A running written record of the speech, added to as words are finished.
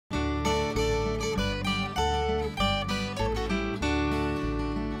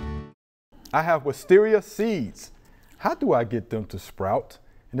I have wisteria seeds. How do I get them to sprout?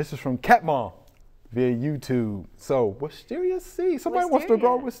 And this is from Cat Mom via YouTube. So wisteria seeds. Somebody wants to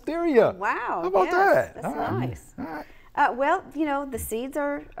grow wisteria. Wow. How about that? That's nice. All right. Well, you know, the seeds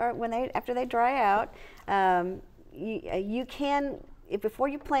are after they dry out. You can, before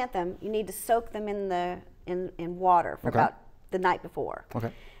you plant them, you need to soak them in water for about the night before.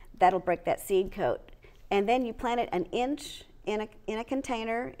 Okay. That'll break that seed coat, and then you plant it an inch in a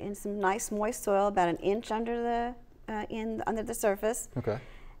container in some nice moist soil, about an inch under the surface. Okay.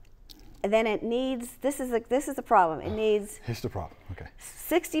 And then it needs, this is the problem. It needs. Here's the problem. Okay.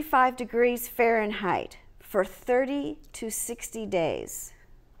 65 degrees Fahrenheit for 30 to 60 days.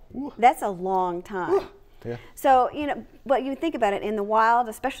 Ooh. That's a long time. Ooh. Yeah. So, you know, but you think about it, in the wild,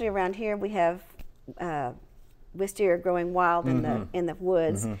 especially around here, we have wisteria growing wild in the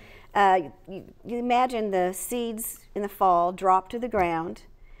woods. You imagine the seeds in the fall drop to the ground,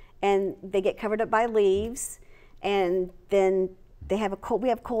 and they get covered up by leaves, and then we have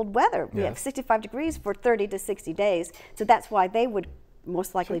cold weather. We have 65 degrees for 30 to 60 days, so that's why they would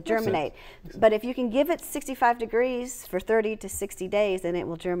most likely germinate. But if you can give it 65 degrees for 30 to 60 days, then it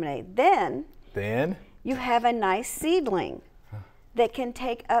will germinate. Then you have a nice seedling that can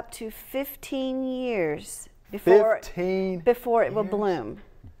take up to 15 years before it will bloom.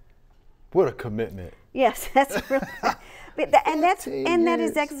 What a commitment. Yes, that's really, that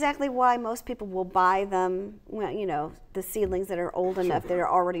is exactly why most people will buy them, well, you know, the seedlings that are old enough that are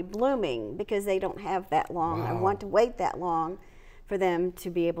already blooming, because they don't have that long and want to wait that long for them to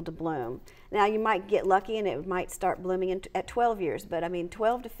be able to bloom. Now, you might get lucky and it might start blooming at 12 years, but I mean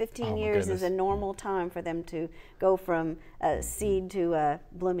 12 to 15 years is a normal time for them to go from a seed to a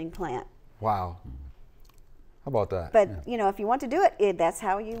blooming plant. Wow. How about that? But you know, if you want to do it, that's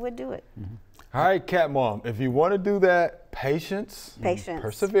how you would do it. All right, Cat Mom, if you want to do that, patience,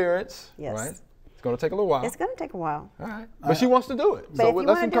 perseverance, right? It's going to take a little while. It's going to take a while. All right. But she wants to do it. But so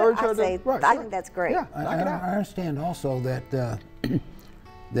let's encourage her to. I think that's great. Yeah, I understand also that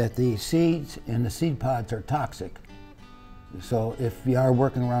that the seeds and the seed pods are toxic. So if you are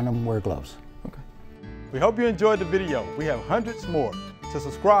working around them, wear gloves. Okay. We hope you enjoyed the video. We have hundreds more. To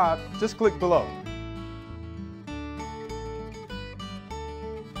subscribe, just click below.